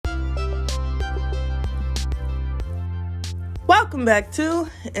Welcome back to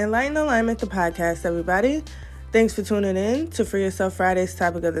Enlightened Alignment, the podcast, everybody. Thanks for tuning in to Free Yourself Friday's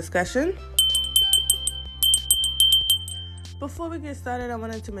topic of discussion. Before we get started, I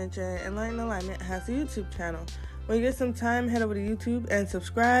wanted to mention Enlightened Alignment has a YouTube channel. When you get some time, head over to YouTube and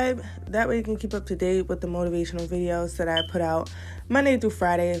subscribe. That way you can keep up to date with the motivational videos that I put out Monday through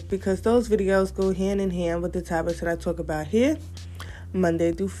Friday, because those videos go hand in hand with the topics that I talk about here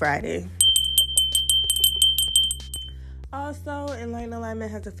Monday through Friday. Also, Enlightened Alignment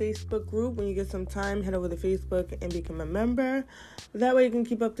has a Facebook group. When you get some time, head over to Facebook and become a member. That way you can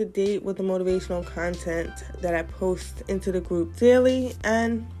keep up to date with the motivational content that I post into the group daily,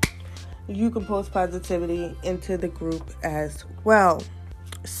 and you can post positivity into the group as well.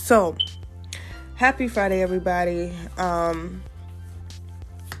 So, happy Friday, everybody. I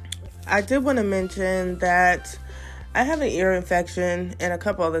did want to mention that I have an ear infection and a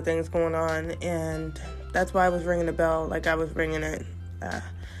couple other things going on, and that's why I was ringing the bell like I was ringing it.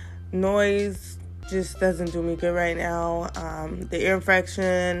 Noise just doesn't do me good right now. The ear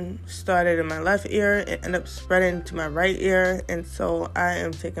infection started in my left ear. It ended up spreading to my right ear. And so I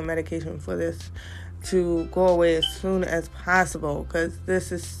am taking medication for this to go away as soon as possible, because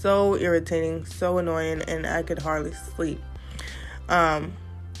this is so irritating, so annoying, and I could hardly sleep.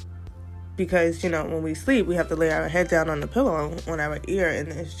 Because, when we sleep, we have to lay our head down on the pillow on our ear,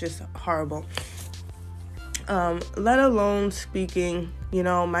 and it's just horrible. Let alone speaking,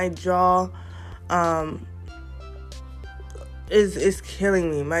 my jaw is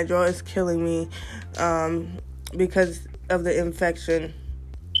killing me. My jaw is killing me because of the infection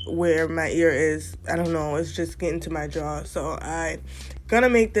where my ear is. I don't know, it's just getting to my jaw. So I'm gonna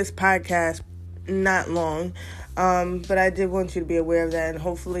make this podcast not long, but I did want you to be aware of that, and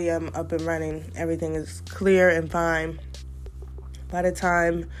hopefully I'm up and running. Everything is clear and fine by the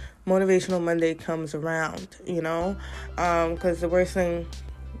time Motivational Monday comes around, because the worst thing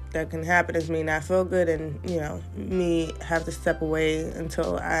that can happen is me not feel good and, me have to step away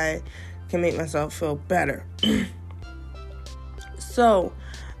until I can make myself feel better. So,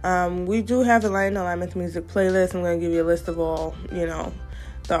 we do have a Enlightened Alignment music playlist. I'm going to give you a list of all, the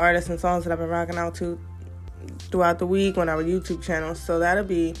artists and songs that I've been rocking out to throughout the week on our YouTube channel. So that'll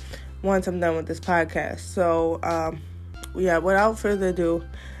be once I'm done with this podcast. So, without further ado,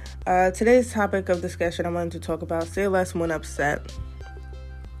 today's topic of discussion, I wanted to talk about say less when upset.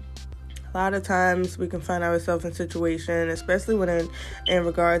 A lot of times we can find ourselves in situations, especially when in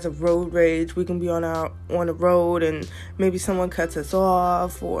regards of road rage. We can be on the road and maybe someone cuts us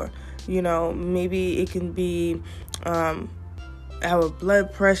off, or maybe it can be our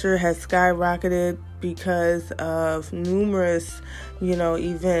blood pressure has skyrocketed because of numerous,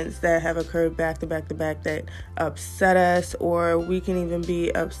 events that have occurred back to back that upset us. Or we can even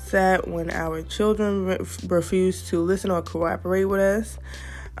be upset when our children refuse to listen or cooperate with us.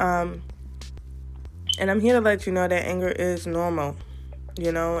 And I'm here to let you know that anger is normal.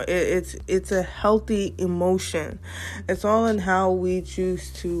 It's a healthy emotion. It's all in how we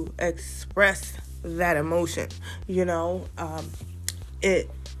choose to express that emotion.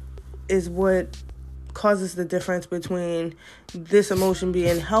 It is what causes the difference between this emotion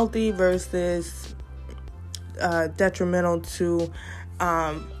being healthy versus detrimental to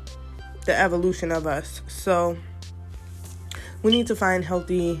the evolution of us. So we need to find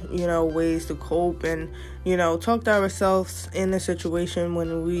healthy, ways to cope and, talk to ourselves in the situation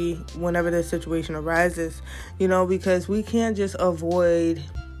whenever the situation arises, because we can't just avoid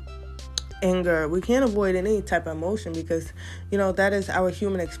anger. We can't avoid any type of emotion, because, that is our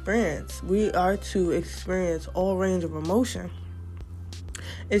human experience. We are to experience all range of emotion.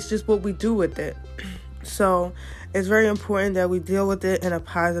 It's just what we do with it. So it's very important that we deal with it in a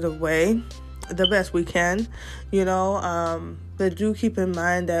positive way, the best we can, but do keep in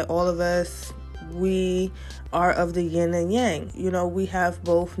mind that all of us, we are of the yin and yang. We have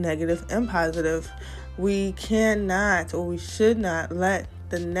both negative and positive. We cannot, or we should not, let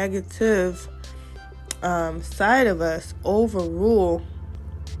the negative side of us overrule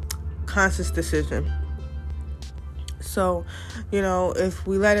conscious decision. So, if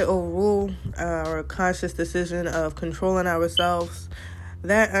we let it overrule our conscious decision of controlling ourselves,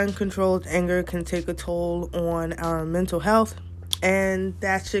 that uncontrolled anger can take a toll on our mental health, and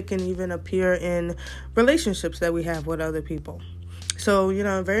that shit can even appear in relationships that we have with other people. So,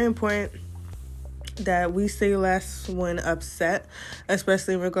 very important that we say less when upset,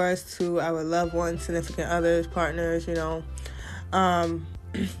 especially in regards to our loved ones, significant others, partners, they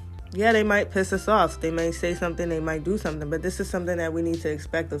might piss us off. They may say something, they might do something, but this is something that we need to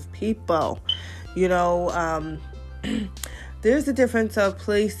expect of people. there's a difference of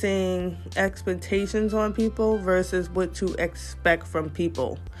placing expectations on people versus what to expect from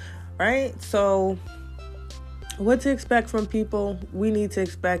people, right? So what to expect from people, we need to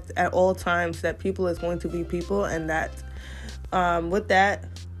expect at all times that people is going to be people, and that with that,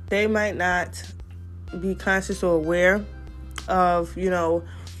 they might not be conscious or aware of,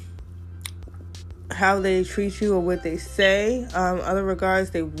 how they treat you or what they say. Other regards,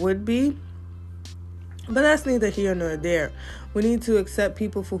 they would be. But that's neither here nor there. We need to accept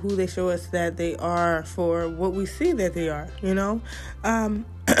people for who they show us that they are, for what we see that they are, and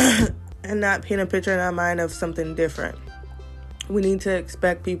not paint a picture in our mind of something different. We need to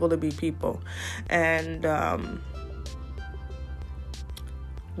expect people to be people. And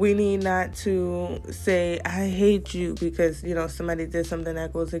we need not to say, I hate you, because, somebody did something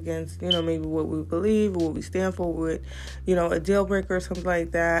that goes against, maybe what we believe, or what we stand for, with, a deal breaker or something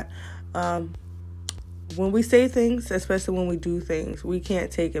like that. When we say things, especially when we do things, we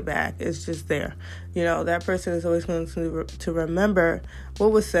can't take it back. It's just there. That person is always going to remember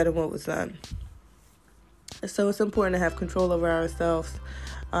what was said and what was done. So it's important to have control over ourselves,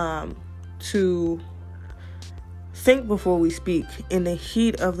 to think before we speak in the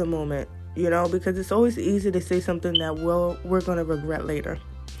heat of the moment, because it's always easy to say something that we're going to regret later.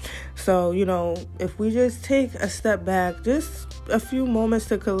 So, if we just take a step back, just a few moments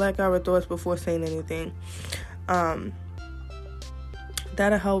to collect our thoughts before saying anything,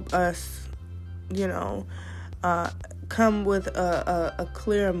 that'll help us, come with a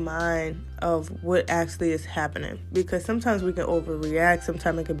clear mind of what actually is happening. Because sometimes we can overreact.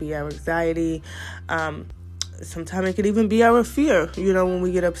 Sometimes it could be our anxiety. Sometimes it could even be our fear, when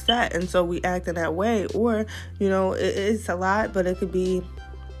we get upset. And so we act in that way. Or, it's a lot, but it could be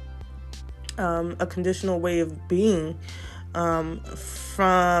a conditional way of being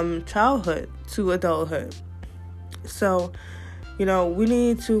from childhood to adulthood. So, we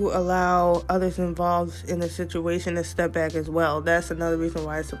need to allow others involved in the situation to step back as well. That's another reason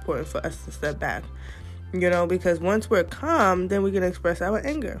why it's important for us to step back. Because once we're calm, then we can express our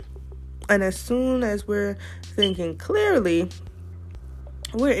anger. And as soon as we're thinking clearly,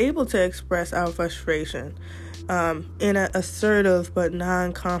 we're able to express our frustration in an assertive but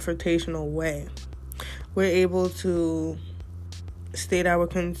non-confrontational way. We're able to state our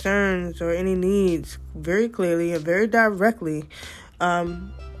concerns or any needs very clearly and very directly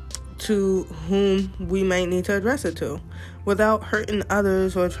to whom we might need to address it to, without hurting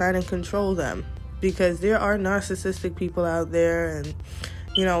others or trying to control them. Because there are narcissistic people out there, and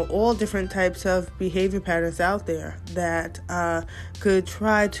all different types of behavior patterns out there that could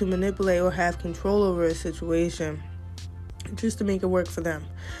try to manipulate or have control over a situation just to make it work for them.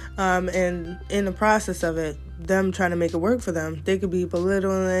 And in the process of it, them trying to make it work for them, they could be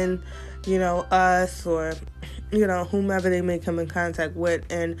belittling, us or, whomever they may come in contact with.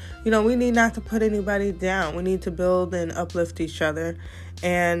 And, we need not to put anybody down. We need to build and uplift each other.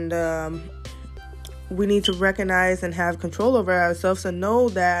 And we need to recognize and have control over ourselves and know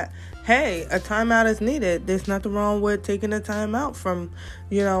that, hey, a timeout is needed. There's nothing wrong with taking a timeout from,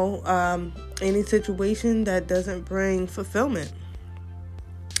 any situation that doesn't bring fulfillment.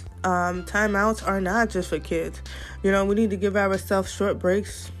 Timeouts are not just for kids. We need to give ourselves short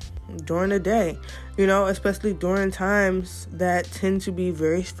breaks during the day, especially during times that tend to be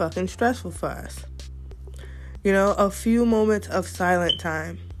very fucking stressful for us. A few moments of silent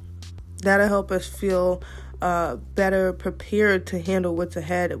time. That'll help us feel better prepared to handle what's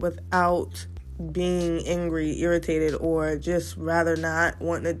ahead without being angry, irritated, or just rather not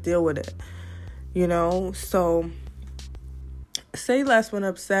wanting to deal with it. So say less when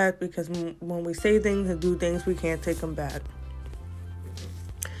upset, because when we say things and do things, we can't take them back.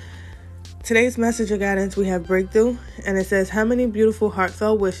 Today's message of guidance, we have breakthrough, and it says, how many beautiful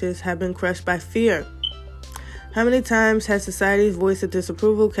heartfelt wishes have been crushed by fear? How many times has society's voice of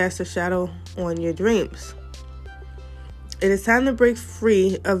disapproval cast a shadow on your dreams? It is time to break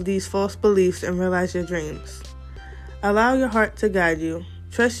free of these false beliefs and realize your dreams. Allow your heart to guide you.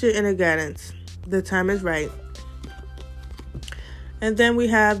 Trust your inner guidance. The time is right. And then we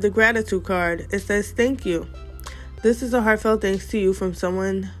have the gratitude card. It says, thank you. This is a heartfelt thanks to you from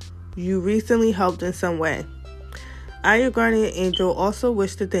someone you recently helped in some way. I, your guardian angel, also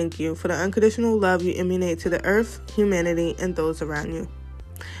wish to thank you for the unconditional love you emanate to the earth, humanity, and those around you.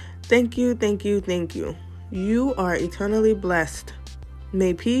 Thank you, thank you, thank you. You are eternally blessed.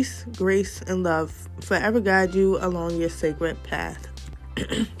 May peace, grace, and love forever guide you along your sacred path.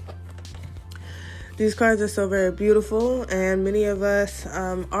 These cards are so very beautiful, and many of us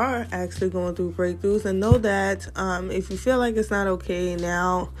are actually going through breakthroughs. And know that if you feel like it's not okay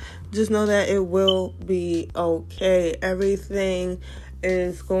now, just know that it will be okay. Everything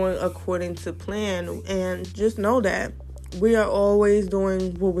is going according to plan, and just know that we are always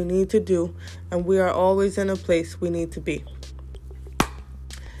doing what we need to do, and we are always in a place we need to be.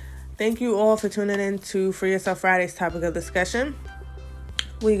 Thank you all for tuning in to Free Yourself Friday's topic of discussion.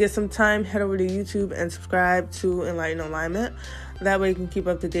 When you get some time, head over to YouTube and subscribe to Enlighten Alignment. That way you can keep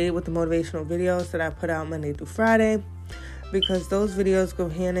up to date with the motivational videos that I put out Monday through Friday, because those videos go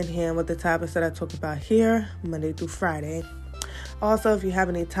hand in hand with the topics that I talk about here Monday through Friday. Also, if you have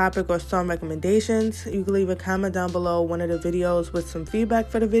any topic or song recommendations, you can leave a comment down below one of the videos with some feedback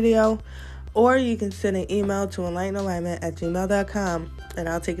for the video, or you can send an email to enlightenalignment@gmail.com, and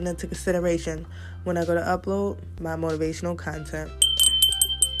I'll take it into consideration when I go to upload my motivational content.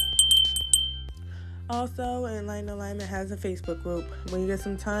 Also, Enlighten Alignment has a Facebook group. When you get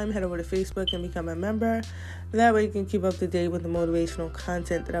some time, head over to Facebook and become a member. That way you can keep up to date with the motivational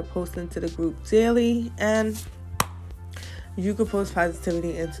content that I post into the group daily, and you can post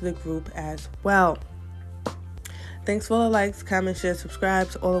positivity into the group as well. Thanks for all the likes, comments, shares,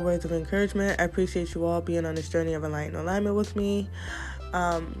 subscribes, all the words of encouragement. I appreciate you all being on this journey of Enlighten Alignment with me.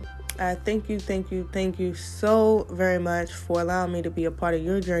 I thank you so very much for allowing me to be a part of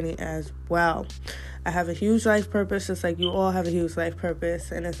your journey as well. I have a huge life purpose, just like you all have a huge life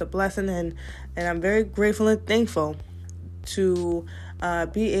purpose, and it's a blessing, and I'm very grateful and thankful to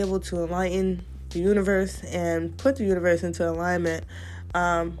be able to enlighten the universe and put the universe into alignment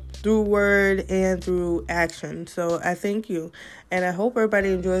through word and through action. So I thank you, and I hope everybody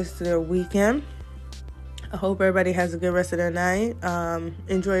enjoys their weekend. I hope everybody has a good rest of their night.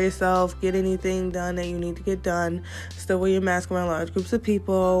 Enjoy yourself. Get anything done that you need to get done. Still wear your mask around large groups of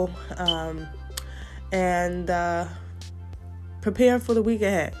people. And prepare for the week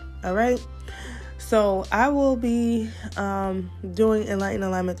ahead. All right? So I will be doing Enlighten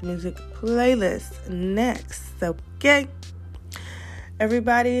Alignment music playlist next. Okay?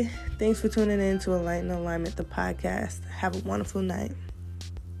 Everybody, thanks for tuning in to Enlighten Alignment, the podcast. Have a wonderful night.